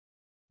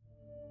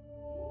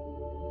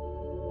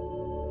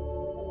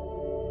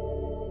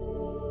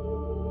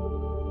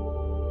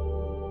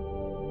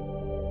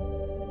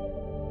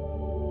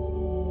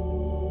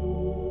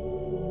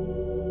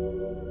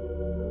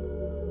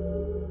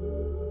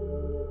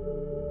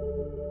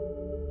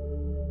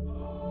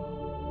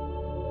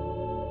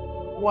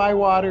why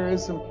water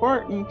is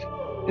important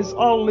is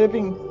all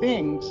living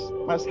things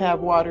must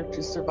have water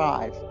to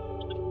survive.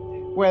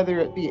 Whether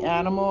it be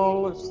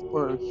animals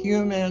or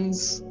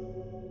humans,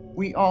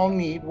 we all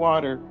need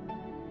water.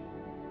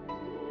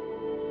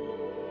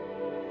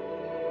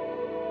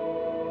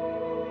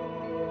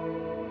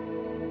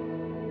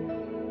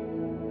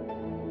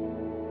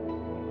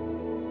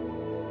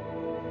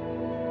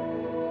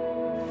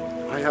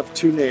 I have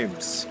two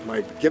names.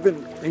 My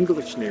given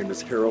English name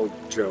is Harold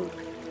Joe.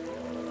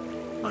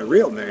 My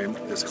real name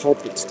is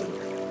Culpetston.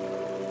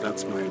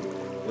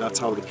 That's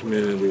how the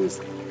community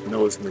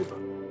knows me.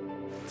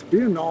 To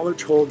be a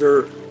knowledge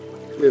holder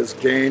is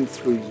gained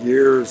through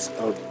years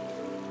of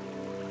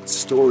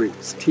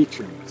stories,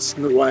 teachings,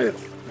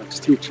 that's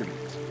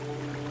teachings,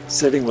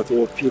 sitting with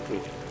old people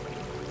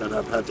that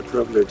I've had the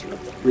privilege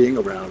of being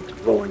around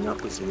growing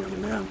up as a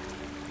young man.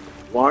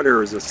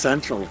 Water is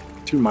essential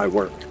to my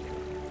work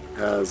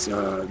as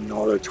a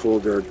knowledge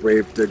holder,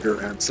 grave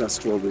digger,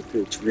 ancestral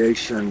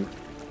repatriation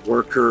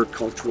worker,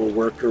 cultural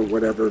worker,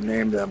 whatever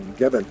name I'm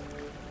given.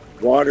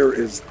 Water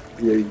is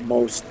the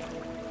most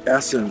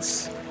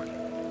essence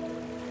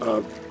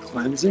of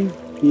cleansing,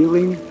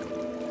 healing,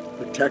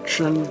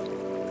 protection,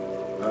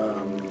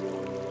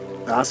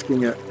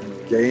 asking it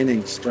and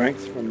gaining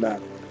strength from that.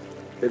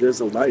 It is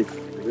a life.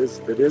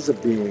 It is a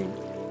being.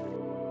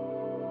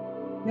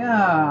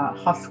 Yeah,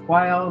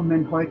 Hasquile,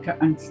 Menhoita,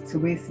 and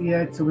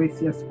Tsuesia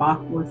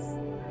Sparkwas.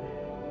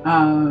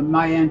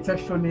 My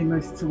ancestral name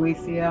is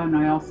Tsuesia, and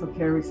I also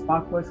carry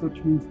Sparkwas,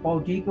 which means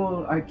bald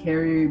eagle. I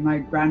carry my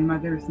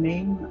grandmother's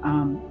name,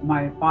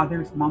 my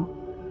father's mom,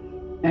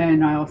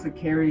 and I also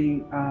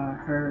carry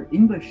her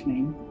English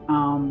name.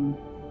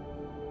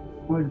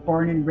 I was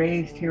born and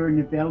raised here in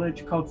a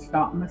village called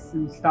Nautsa'mawt,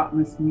 and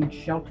Nautsa'mawt means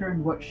shelter,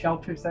 and what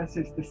shelter says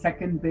is the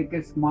second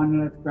biggest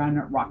monolith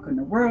granite rock in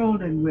the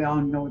world, and we all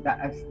know that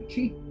as the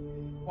chief.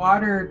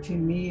 Water to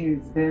me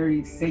is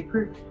very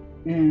sacred,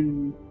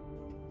 and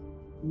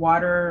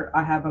water,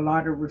 I have a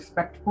lot of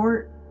respect for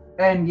it.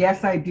 And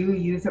yes, I do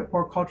use it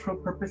for cultural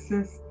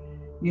purposes.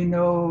 You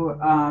know,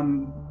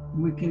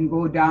 we can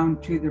go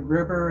down to the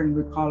river and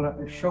we call it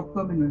a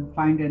shokum, and we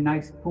find a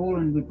nice pool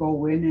and we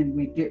go in and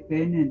we dip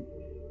in and,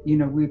 you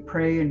know, we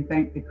pray and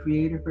thank the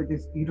Creator for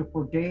this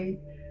beautiful day.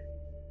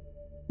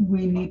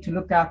 We need to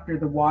look after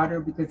the water,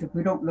 because if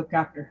we don't look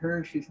after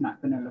her, she's not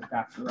going to look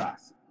after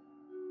us.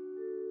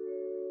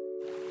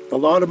 A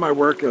lot of my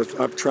work is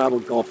I've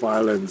traveled Gulf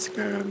Islands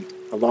and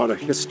a lot of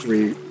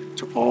history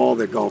to all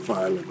the Gulf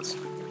Islands.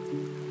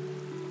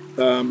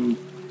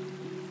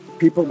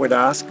 People would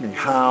ask me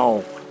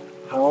how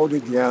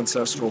did the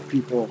ancestral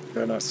people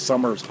in a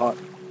summer's hot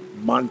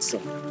months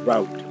of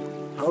drought,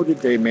 how did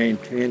they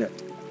maintain it?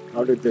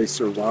 How did they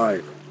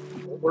survive?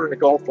 Over in the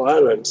Gulf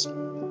Islands,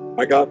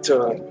 I got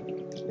to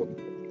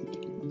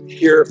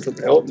hear from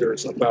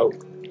elders about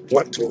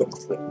what to look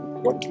for,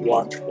 what to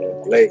watch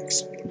for,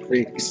 lakes,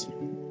 creeks,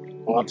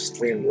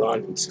 upstream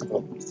runs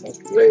of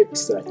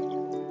lakes that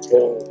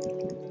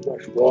hold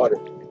fresh water.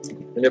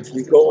 And if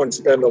you go and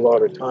spend a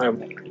lot of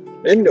time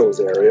in those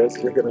areas,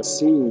 you're going to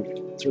see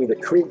through the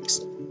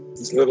creeks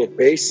these little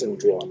basin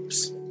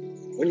drops.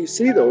 When you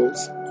see those,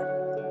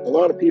 a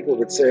lot of people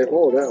would say,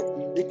 oh, that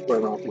creek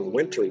runoff in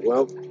winter.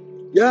 Well,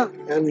 yeah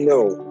and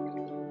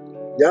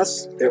no.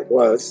 Yes, it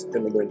was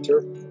in the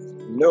winter.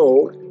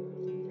 No,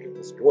 it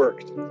was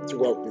worked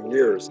throughout the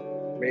years,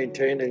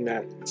 maintaining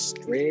that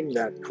stream,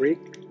 that creek,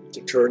 to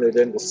turn it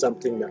into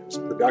something that's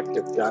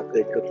productive that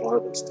they could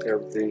harvest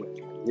every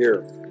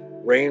year.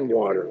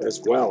 Rainwater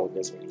as well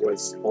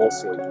was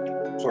also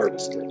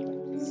harvested.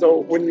 So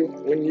when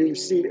you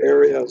see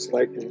areas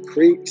like in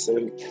creeks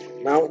and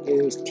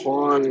mountains,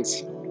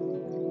 ponds,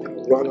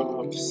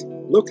 runoffs,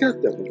 look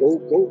at them.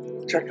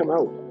 Go check them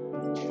out.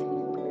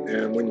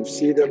 And when you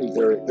see them,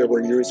 they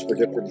were used for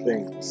different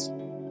things.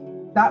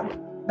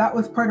 That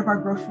was part of our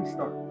grocery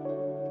store.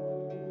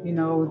 You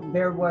know,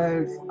 there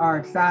was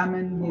our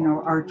salmon, you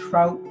know, our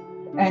trout,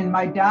 and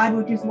my dad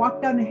would just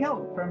walk down the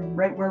hill from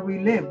right where we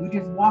live. We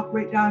just walk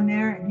right down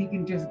there and he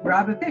can just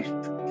grab a fish,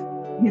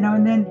 you know,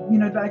 and then, you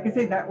know, like I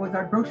say, that was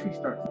our grocery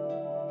store.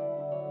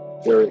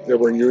 They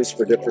were used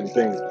for different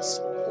things.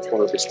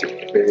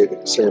 Harvesting,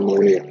 bathing,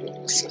 ceremonial,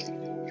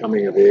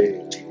 coming of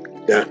age,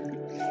 death.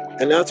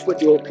 And that's what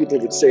the old people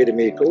would say to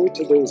me, go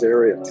to those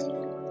areas,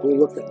 go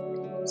look at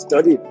them,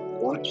 study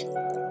them, watch them.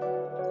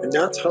 And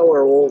that's how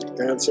our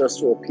old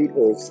ancestral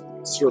peoples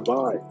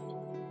survived.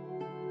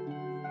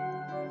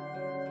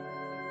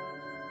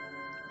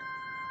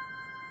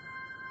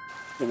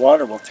 The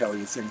water will tell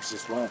you things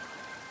as well,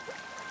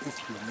 if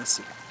you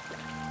listen.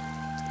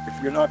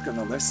 If you're not going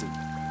to listen,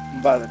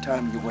 by the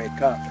time you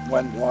wake up,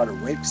 when water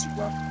wakes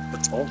you up,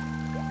 it's over.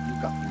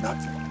 You got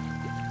nothing.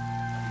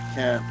 You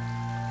can't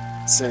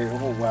say,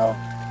 oh, well,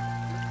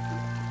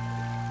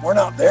 we're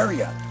not there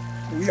yet.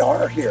 We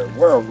are here.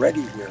 We're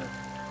already here.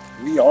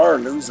 We are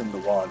losing the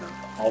water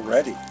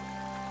already.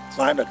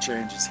 Climate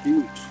change is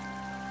huge.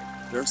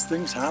 There's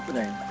things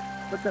happening.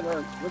 Look at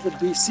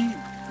BC.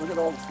 Look at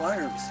all the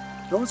fires.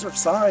 Those are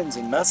signs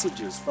and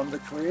messages from the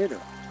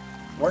Creator.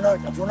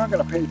 If we're not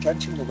going to pay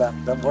attention to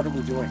them, then what are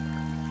we doing?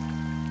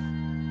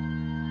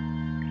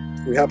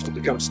 We have to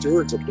become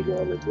stewards of the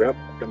water. We have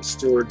to become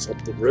stewards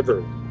of the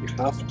river. We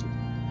have to.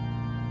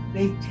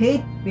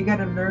 They got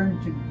to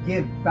learn to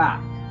give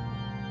back,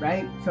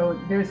 right? So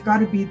there's got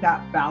to be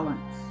that balance.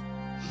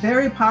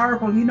 Very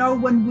powerful. You know,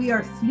 when we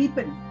are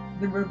sleeping,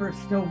 the river's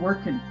still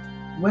working.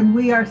 When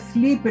we are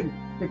sleeping,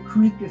 the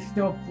creek is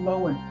still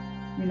flowing.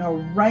 You know,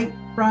 right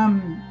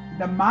from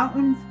the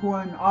mountains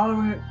going all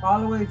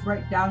the way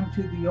right down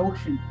to the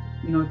ocean.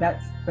 You know,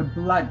 that's the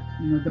blood.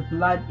 You know, the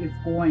blood is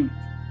going.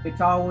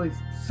 It's always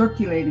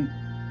circulating.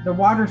 The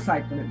water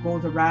cycle, it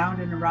goes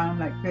around and around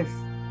like this.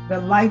 The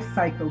life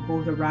cycle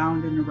goes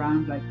around and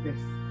around like this.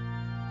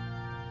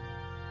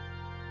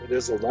 It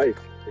is a life.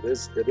 It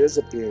is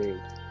a being.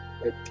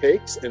 It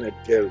takes and it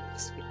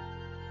gives.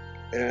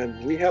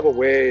 And we have a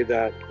way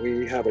that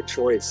we have a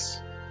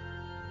choice.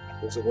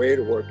 There's a way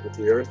to work with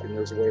the earth and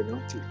there's a way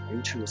not to.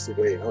 We choose the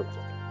way out.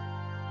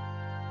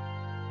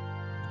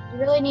 You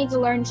really need to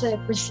learn to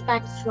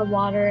respect the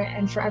water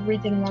and for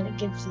everything that it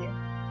gives you.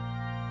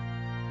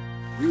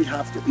 We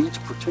have to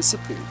each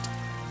participate.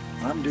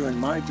 I'm doing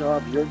my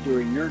job, you're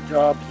doing your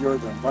job, you're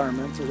the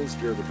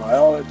environmentalist, you're the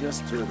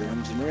biologist, you're the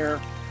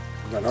engineer,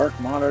 we've got arc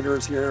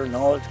monitors here,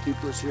 knowledge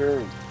keepers here.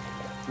 And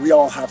we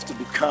all have to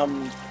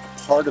become a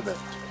part of it.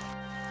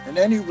 In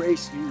any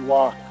race you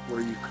walk,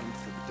 where you come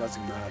from, it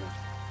doesn't matter.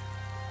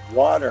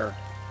 Water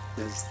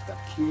is the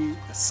key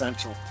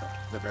essential to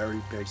the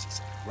very basis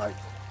of life.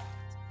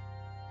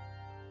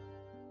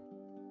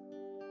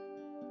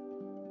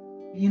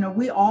 You know,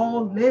 we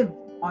all live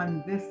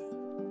on this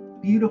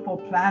beautiful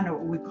planet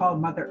we call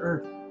Mother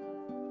Earth.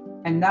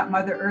 And that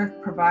Mother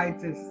Earth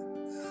provides us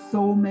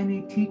so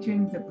many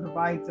teachings, it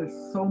provides us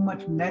so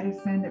much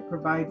medicine, it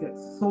provides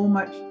us so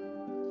much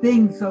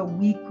things so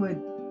we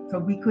could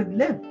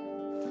live.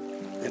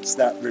 It's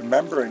that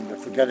remembering that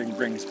forgetting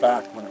brings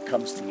back when it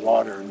comes to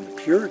water and the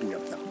purity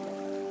of that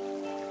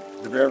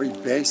water. The very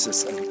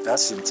basis and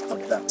essence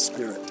of that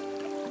spirit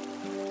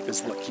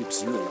is what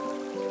keeps you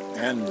alive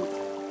and moving.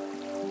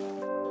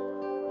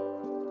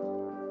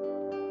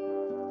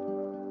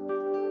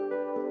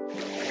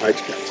 Right,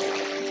 guys.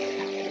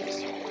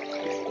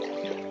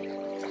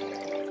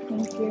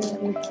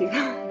 Thank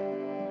you.